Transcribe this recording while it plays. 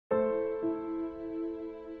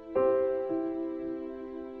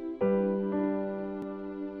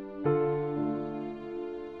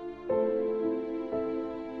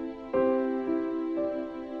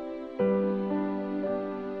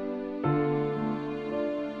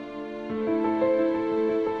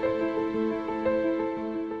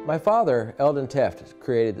My father, Eldon Teft,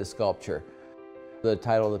 created the sculpture. The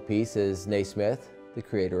title of the piece is Naismith, the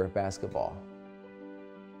creator of basketball.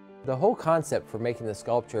 The whole concept for making the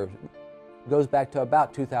sculpture goes back to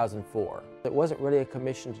about 2004. It wasn't really a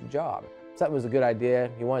commissioned job. Something was a good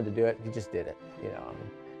idea, he wanted to do it, he just did it, you know.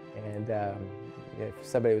 And if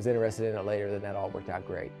somebody was interested in it later, then that all worked out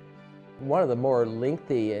great. One of the more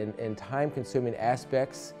lengthy and time-consuming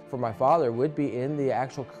aspects for my father would be in the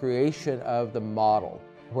actual creation of the model,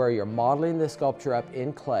 where you're modeling the sculpture up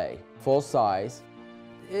in clay, full size.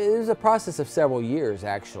 It was a process of several years,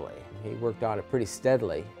 actually. He worked on it pretty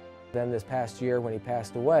steadily. Then this past year, when he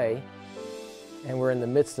passed away, and we're in the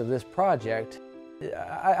midst of this project,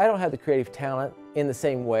 I don't have the creative talent in the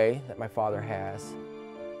same way that my father has.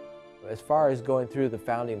 As far as going through the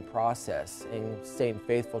founding process and staying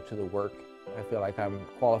faithful to the work, I feel like I'm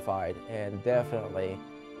qualified, and definitely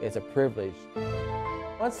it's a privilege.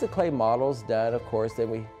 Once the clay model's done, of course, then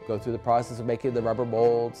we go through the process of making the rubber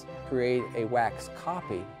molds, create a wax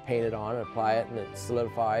copy, paint it on, apply it, and it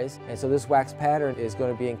solidifies. And so this wax pattern is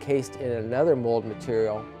going to be encased in another mold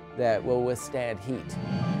material that will withstand heat.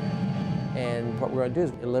 And what we're going to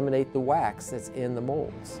do is eliminate the wax that's in the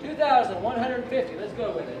molds. 2,150, let's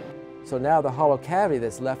go with it. So now the hollow cavity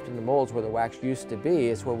that's left in the molds where the wax used to be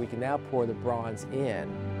is where we can now pour the bronze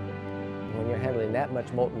in. When you're handling that much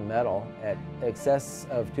molten metal at excess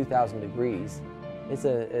of 2,000 degrees, it's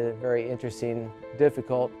a very interesting,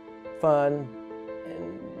 difficult, fun,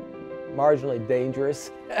 and marginally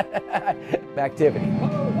dangerous activity.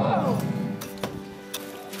 Whoa, whoa!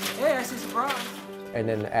 Hey, I see some bronze. And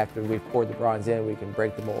then after we've poured the bronze in, we can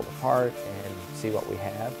break the mold apart and see what we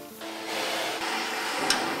have.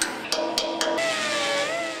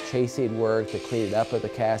 Chasing work to clean it up with the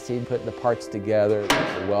casting, putting the parts together,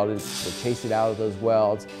 the welded, the chasing out of those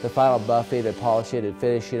welds, the final buffing and polishing and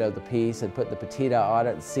finishing of the piece and putting the patina on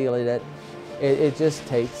it and sealing it. It just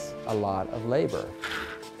takes a lot of labor.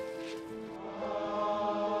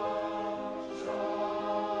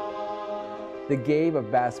 The game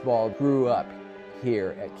of basketball grew up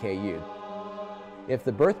here at KU. If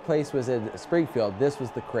the birthplace was in Springfield, this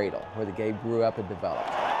was the cradle where the game grew up and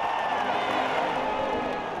developed.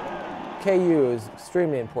 KU is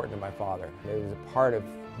extremely important to my father. It was a part of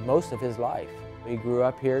most of his life. He grew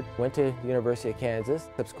up here, went to the University of Kansas,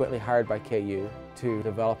 subsequently hired by KU to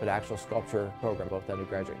develop an actual sculpture program, both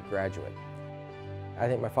undergraduate and graduate. I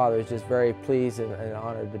think my father is just very pleased and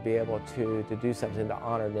honored to be able to do something to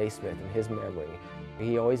honor Naismith and his memory.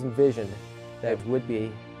 He always envisioned that it would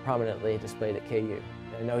be prominently displayed at KU.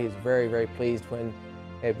 I know he was very, very pleased when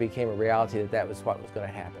it became a reality that that was what was going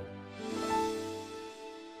to happen.